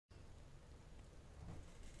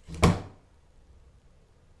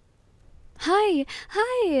Hi!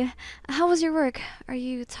 Hi! How was your work? Are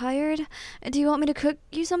you tired? Do you want me to cook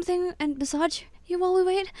you something and massage you while we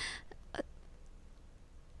wait?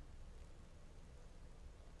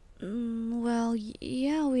 Well,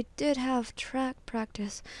 yeah, we did have track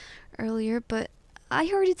practice earlier, but I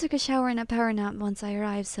already took a shower and a power nap once I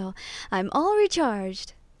arrived, so I'm all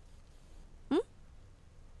recharged. Hmm?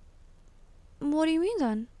 What do you mean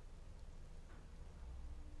then?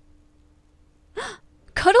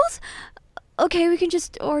 Cuddles? Okay, we can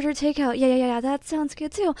just order takeout. Yeah, that sounds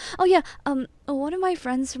good too. Oh yeah, one of my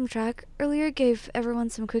friends from track earlier gave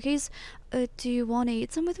everyone some cookies. Do you want to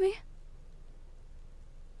eat some with me?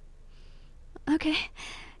 Okay.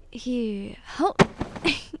 Here. Oh.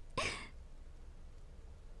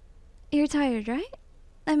 You're tired, right?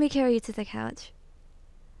 Let me carry you to the couch.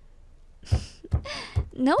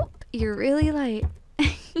 Nope, you're really light.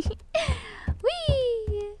 Whee!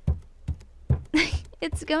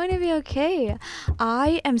 It's going to be okay.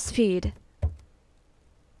 I am speed.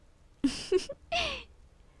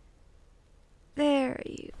 There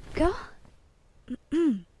you go.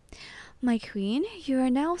 My queen, you are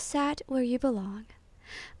now sat where you belong.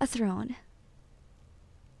 A throne.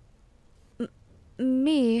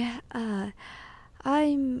 Me,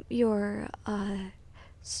 I'm your,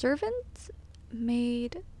 servant?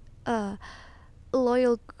 Maid?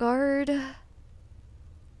 Loyal guard?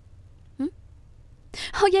 Hmm?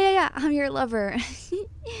 Oh, yeah, I'm your lover.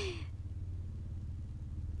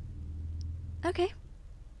 Okay.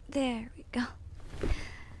 There we go.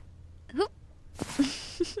 Oop.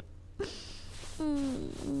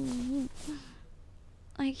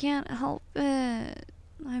 I can't help it.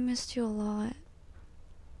 I missed you a lot.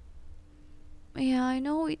 Yeah, I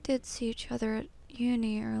know we did see each other at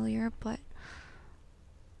uni earlier, but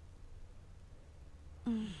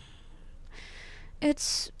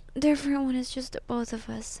it's different when it's just the both of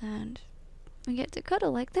us and we get to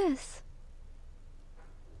cuddle like this.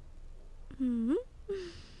 Hmm.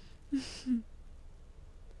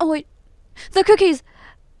 Oh wait, the cookies!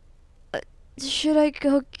 Should I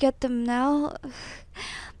go get them now?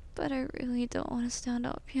 But I really don't want to stand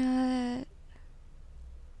up yet.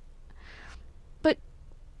 But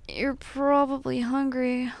you're probably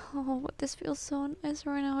hungry. Oh, but this feels so nice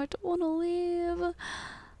right now. I don't want to leave.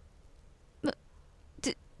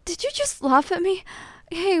 Did you just laugh at me?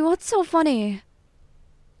 Hey, what's so funny?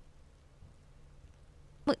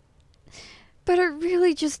 But I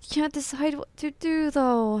really just can't decide what to do,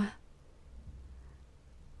 though.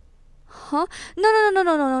 Huh?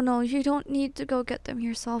 No. You don't need to go get them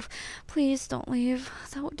yourself. Please don't leave.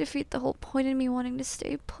 That would defeat the whole point in me wanting to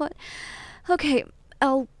stay put. Okay,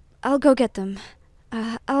 I'll go get them.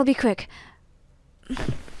 I'll be quick.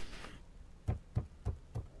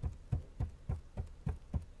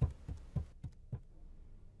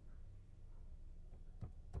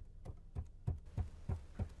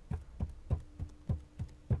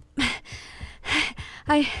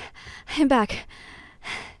 I'm back.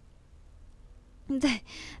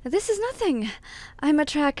 This is nothing. I'm a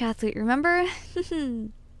track athlete, remember?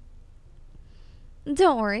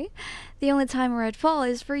 Don't worry. The only time where I'd fall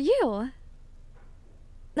is for you.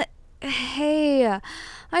 Hey,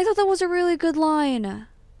 I thought that was a really good line.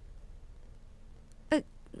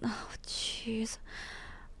 Oh, jeez.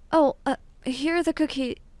 Oh, here are the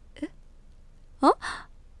cookie... Huh?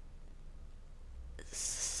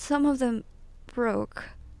 Some of them broke.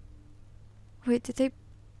 Wait, did they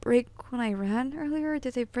break when I ran earlier? Or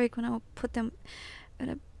did they break when I put them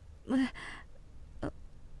in a...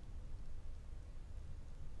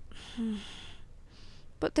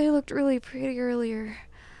 But they looked really pretty earlier.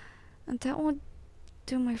 And that won't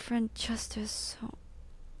do my friend justice, so...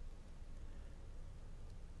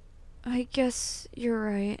 I guess you're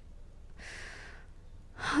right.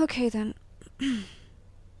 Okay then.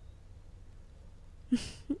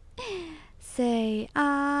 Say,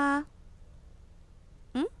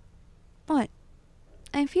 Hmm? What?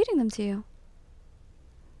 I'm feeding them to you.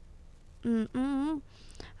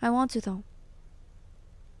 I want to though.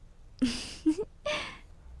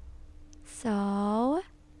 So,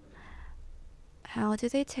 how do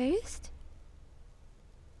they taste?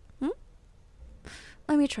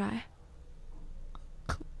 Let me try.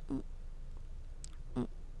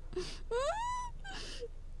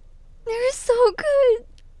 They're so good.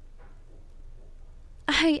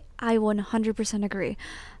 I 100% agree.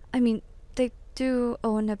 I mean, they do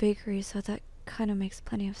own a bakery, so that kind of makes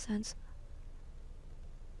plenty of sense.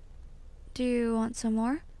 Do you want some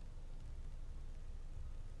more?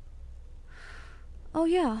 Oh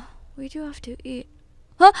yeah, we do have to eat.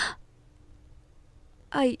 Huh?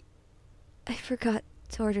 I forgot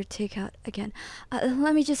to order takeout again.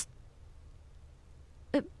 Let me just...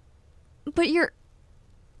 But you're...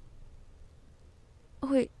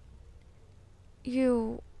 Wait,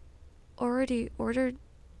 you already ordered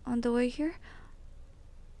on the way here?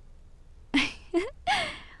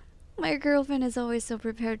 My girlfriend is always so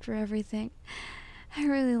prepared for everything. I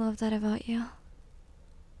really love that about you.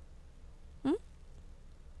 Hmm?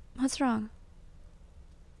 What's wrong?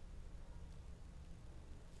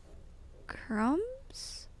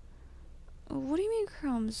 Crumbs? What do you mean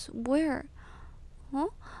crumbs? Where? Huh?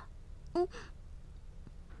 Oh.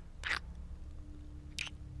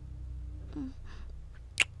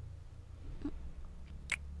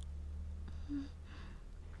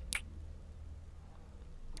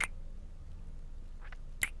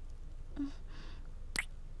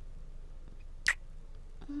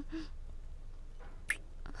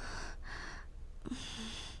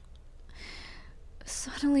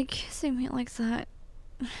 Suddenly kissing me like that.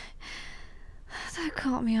 That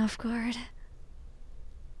caught me off guard.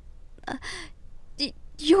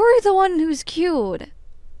 You're the one who's cute.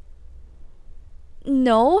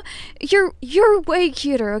 No, you're way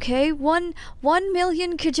cuter, okay?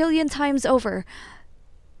 1,000,000 kajillion times over.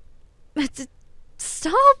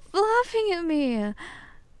 Stop laughing at me.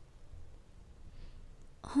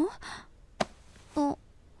 Huh? Oh.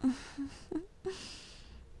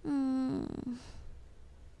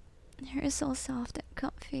 You're so soft and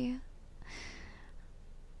comfy.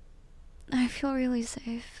 I feel really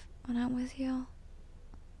safe when I'm with you.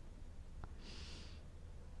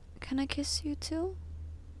 Can I kiss you too?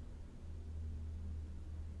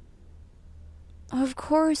 Of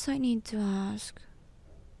course I need to ask.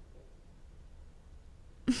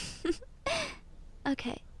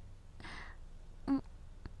 Okay.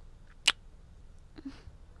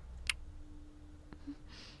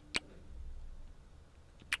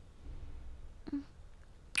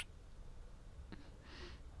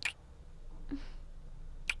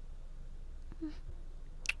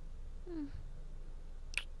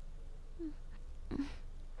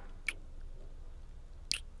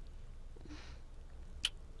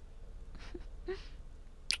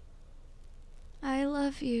 I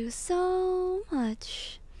love you so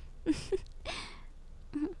much.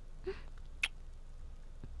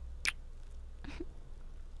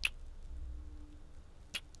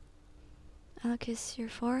 I'll kiss your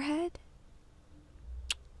forehead,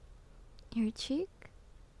 your cheek,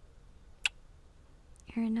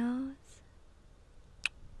 your nose,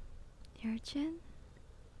 your chin,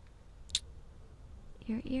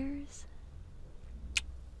 your ears,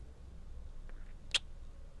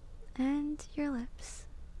 and your lips.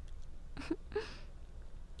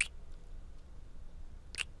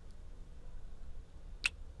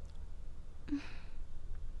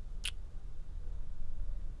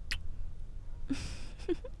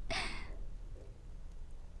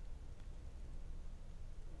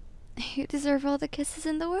 You deserve all the kisses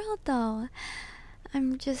in the world, though.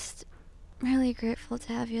 I'm just really grateful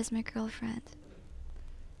to have you as my girlfriend.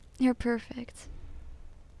 You're perfect.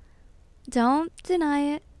 Don't deny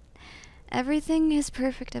it. Everything is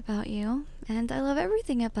perfect about you, and I love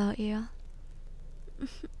everything about you.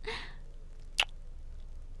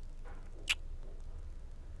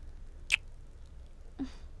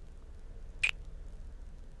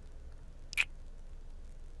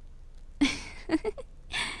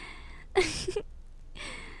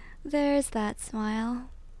 There's that smile.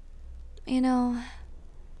 You know,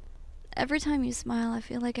 every time you smile, I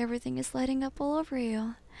feel like everything is lighting up all over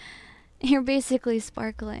you. You're basically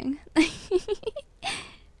sparkling.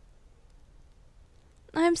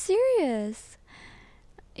 I'm serious.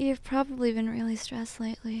 You've probably been really stressed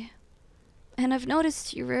lately. And I've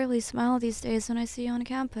noticed you rarely smile these days when I see you on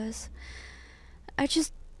campus. I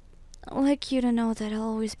just like you to know that I'll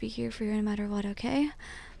always be here for you no matter what, okay?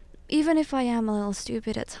 Even if I am a little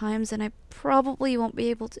stupid at times and I probably won't be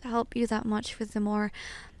able to help you that much with the more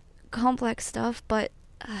complex stuff, but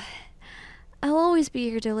I'll always be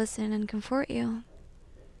here to listen and comfort you.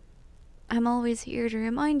 I'm always here to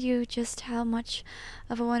remind you just how much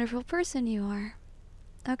of a wonderful person you are.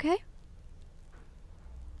 Okay?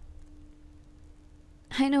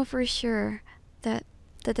 I know for sure that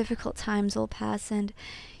the difficult times will pass and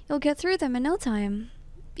you'll get through them in no time.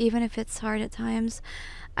 Even if it's hard at times,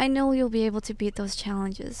 I know you'll be able to beat those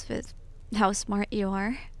challenges with how smart you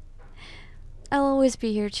are. I'll always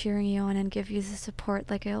be here cheering you on and give you the support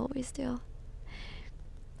like I always do.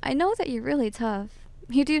 I know that you're really tough.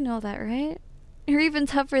 You do know that, right? You're even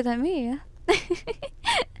tougher than me.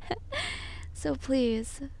 So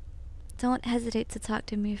please, don't hesitate to talk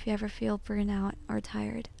to me if you ever feel burnout or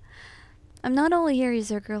tired. I'm not only here as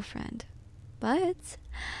your girlfriend, but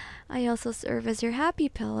I also serve as your happy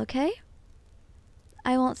pill, okay?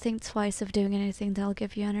 I won't think twice of doing anything that'll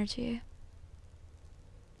give you energy.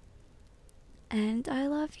 And I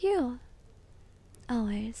love you.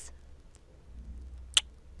 Always.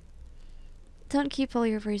 Don't keep all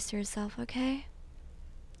your worries to yourself, okay?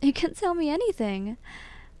 You can tell me anything.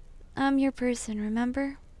 I'm your person,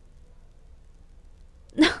 remember?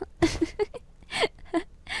 No.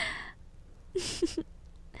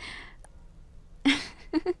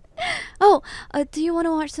 Oh, do you want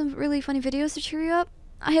to watch some really funny videos to cheer you up?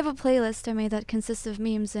 I have a playlist I made that consists of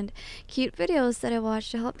memes and cute videos that I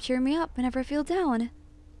watch to help cheer me up whenever I feel down.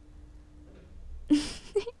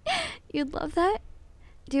 You'd love that?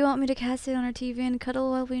 Do you want me to cast it on our TV and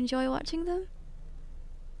cuddle while we enjoy watching them?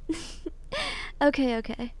 Okay,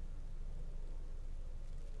 okay.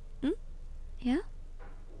 Yeah?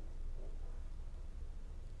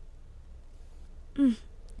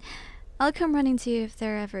 I'll come running to you if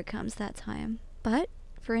there ever comes that time. But,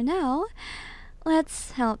 for now,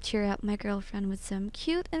 let's help cheer up my girlfriend with some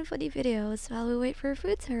cute and funny videos while we wait for her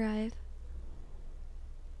food to arrive.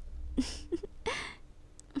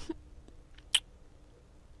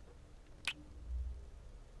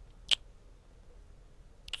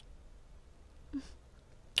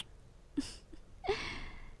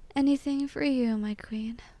 Anything for you, my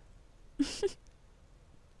queen.